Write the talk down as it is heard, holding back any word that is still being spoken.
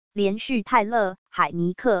连续泰勒·海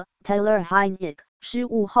尼克 （Taylor Heinicke） 失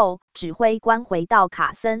误后，指挥官回到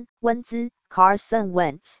卡森·温兹 （Carson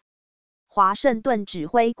Wentz）。华盛顿指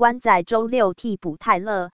挥官在周六替补泰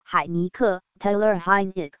勒·海尼克 （Taylor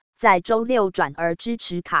Heinicke），在周六转而支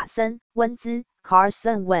持卡森·温兹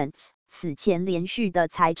 （Carson Wentz）。此前连续的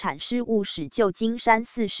财产失误使旧金山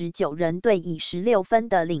49人队以16分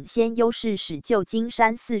的领先优势使旧金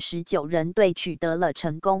山49人队取得了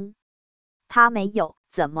成功。他没有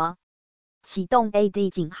怎么启动 AD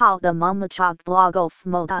井号的 Momachuk Blog of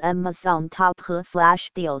Moda Amazon Top 和 Flash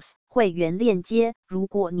Deals 会员链接。如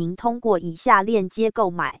果您通过以下链接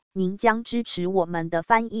购买，您将支持我们的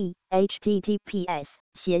翻译。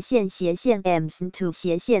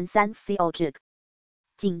https://ams2/3fiojik。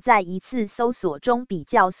仅在一次搜索中比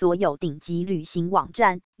较所有顶级旅行网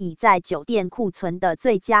站，以在酒店库存的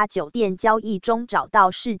最佳酒店交易中找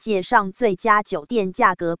到世界上最佳酒店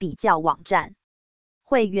价格比较网站。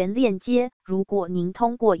会员链接，如果您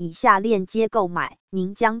通过以下链接购买，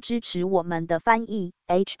您将支持我们的翻译。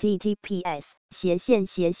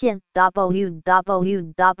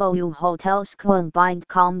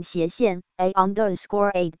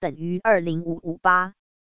https://www.hotelscombined.com/a_8 等于20558。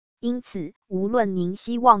因此，无论您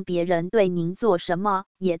希望别人对您做什么，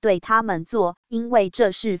也对他们做，因为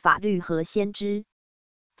这是法律和先知。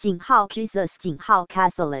Jesus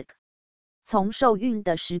Catholic。从受孕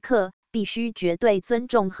的时刻，必须绝对尊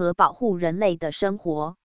重和保护人类的生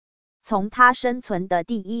活。从他生存的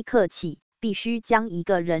第一刻起，必须将一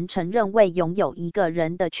个人承认为拥有一个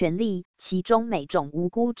人的权利，其中每种无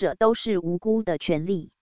辜者都是无辜的权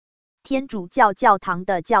利。天主教教堂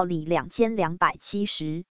的教理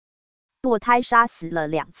2270。堕胎杀死了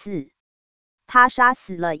2次。他杀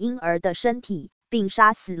死了婴儿的身体，并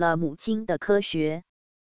杀死了母亲的科学。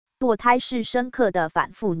堕胎是深刻的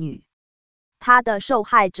反妇女。他的受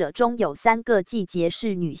害者中有3个季节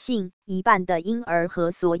是女性，一半的婴儿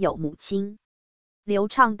和所有母亲。流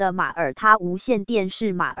畅的马耳他无线电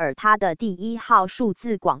是马耳他的第1号数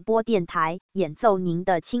字广播电台，演奏您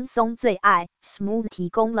的轻松最爱。Smooth 提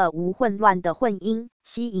供了无混乱的混音，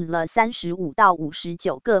吸引了35到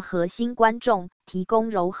59个核心观众，提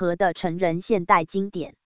供柔和的成人现代经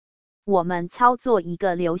典。我们操作一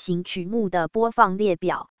个流行曲目的播放列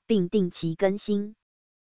表，并定期更新。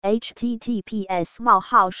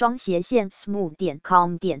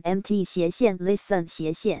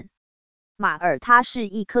https://smooth.com.mt/listen/。马耳他是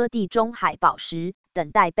一颗地中海宝石，等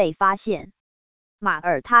待被发现。马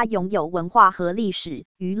耳他拥有文化和历史、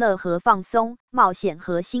娱乐和放松、冒险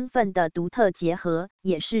和兴奋的独特结合，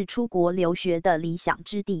也是出国留学的理想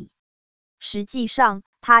之地。实际上，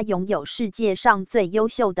它拥有世界上最优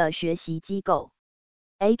秀的学习机构。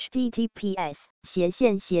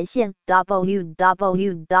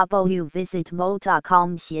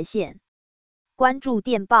https://www.visitmo.com/。关注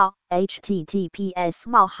电报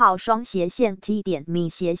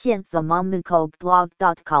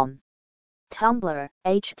https://t.me/themomicalblog.com。Tumblr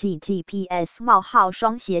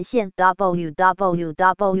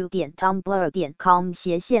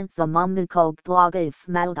https://www.tumblr.com/themomicalblog/if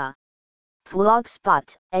Blogspot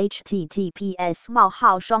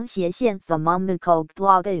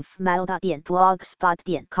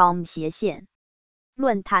https://themomicalblog/if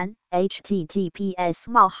论坛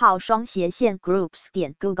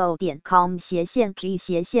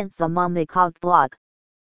https://groups.google.com/g/themomicalblog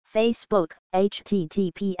Facebook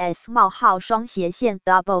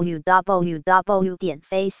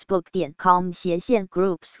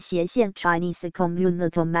https://www.facebook.com/groups/Chinese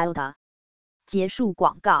Community Malta。结束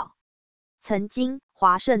广告。曾经，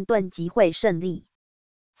华盛顿集会胜利。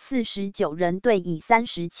49人队以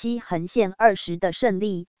37-20的胜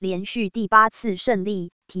利，连续第8次胜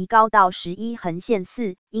利，提高到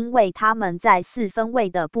11-4，因为他们在4分卫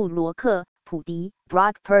的布罗克·普迪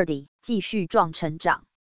 （Brock Purdy） 继续壮成长。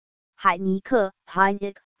海尼克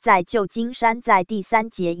 （Heinicke） 在旧金山在第3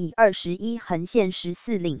节以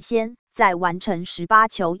21-14领先，在完成18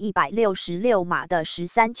球166码的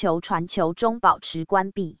13球传球中保持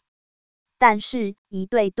关闭。但是，一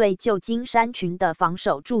队对旧金山群的防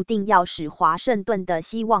守注定要使华盛顿的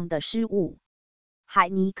希望的失误。海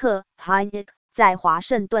尼克 （Heinicke） 在华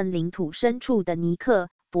盛顿领土深处的尼克·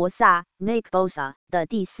博萨 （Nick Bosa） 的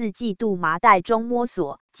第4季度麻袋中摸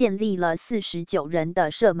索，建立了49人的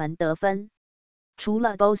射门得分。除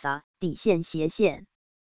了 Bosa， 底线斜线。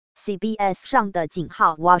CBS 上的井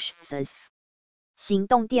号 Washington。行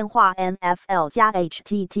动电话 NFL 加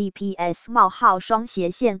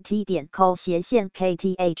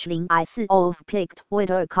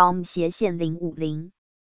https://t.co/KTH0i4ofpick.twitter.com/050。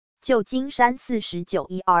旧金山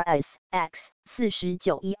49ERS X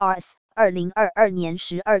 49ERS 2022年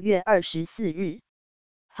12月24日。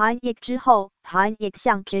Heineke 之后 ，Heineke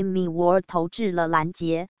向 Jimmy Ward 投掷了拦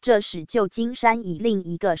截，这使旧金山以另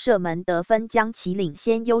一个射门得分将其领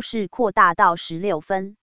先优势扩大到16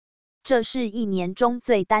分。这是一年中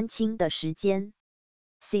最单亲的时间。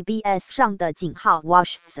CBS 上的井号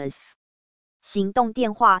Washf 行动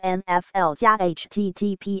电话 NFL 加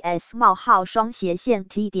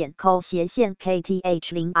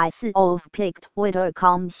https://t.co/KTH0i4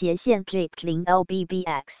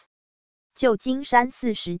 ofpic.twitter.com/Jake0lbbx 旧金山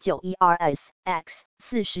49ERS X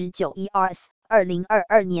 49ERS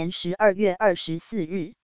 2022年12月24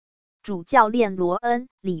日。主教练罗恩·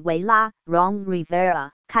里维拉 Ron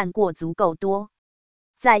Rivera 看过足够多。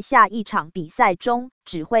在下一场比赛中，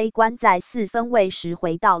指挥官在4分卫时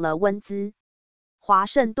回到了温兹。华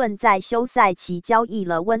盛顿在休赛期交易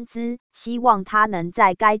了温兹，希望他能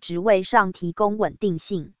在该职位上提供稳定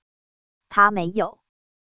性。他没有。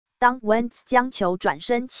当 Wentz 将球转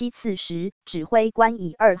身7次时，指挥官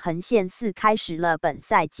以2-4开始了本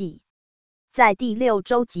赛季。在第6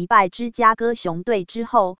周击败芝加哥熊队之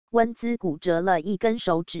后，温兹骨折了一根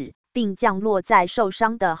手指，并降落在受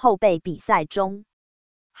伤的后备比赛中。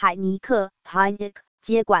海尼克 Heineke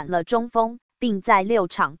接管了中锋，并在6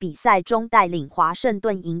场比赛中带领华盛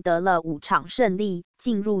顿赢得了5场胜利，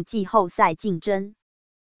进入季后赛竞争。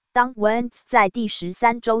当 Wentz 在第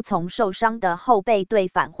13周从受伤的后备队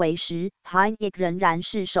返回时， Heineke 仍然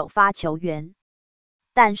是首发球员。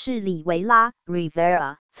但是里维拉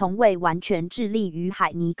Rivera 从未完全致力于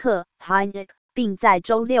海尼克 Heineke， 并在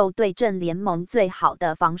周6对阵联盟最好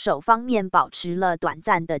的防守方面保持了短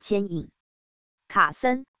暂的牵引。卡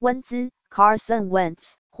森·温兹 Carson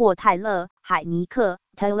Wentz 或泰勒·海尼克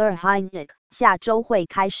Taylor Heineke 下周会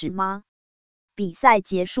开始吗？比赛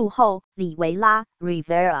结束后，里维拉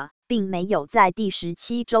Rivera 并没有在第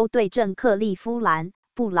17周对阵克利夫兰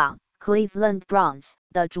布朗 Cleveland Browns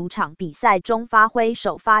的主场比赛中发挥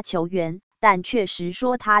首发球员，但确实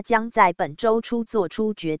说他将在本周初做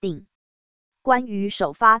出决定。关于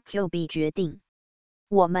首发 QB 决定，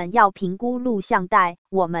我们要评估录像带，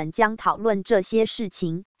我们将讨论这些事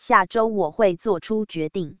情，下周我会做出决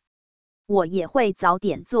定。我也会早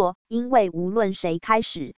点做，因为无论谁开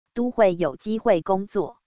始，都会有机会工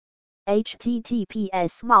作。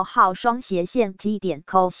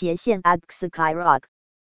https://t.co/agskyrock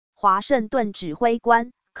华盛顿指挥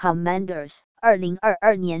官 Commanders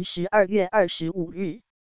 2022年12月25日。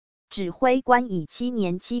指挥官以7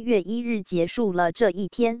年7月1日结束了这一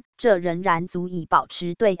天，这仍然足以保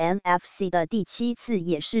持对 NFC 的第7次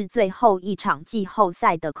也是最后一场季后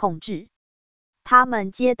赛的控制。他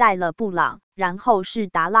们接待了布朗，然后是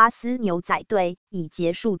达拉斯牛仔队，以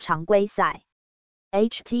结束常规赛。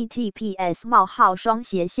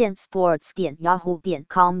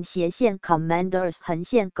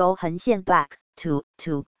https://sports.yahoo.com/commanders_go_back to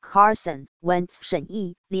Carson Wentz 审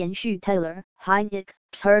议连续 Taylor Heineke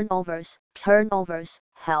turnovers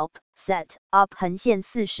help set up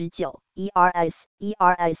 -49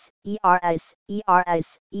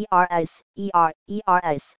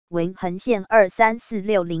 ERS win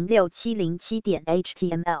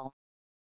 -2346067.html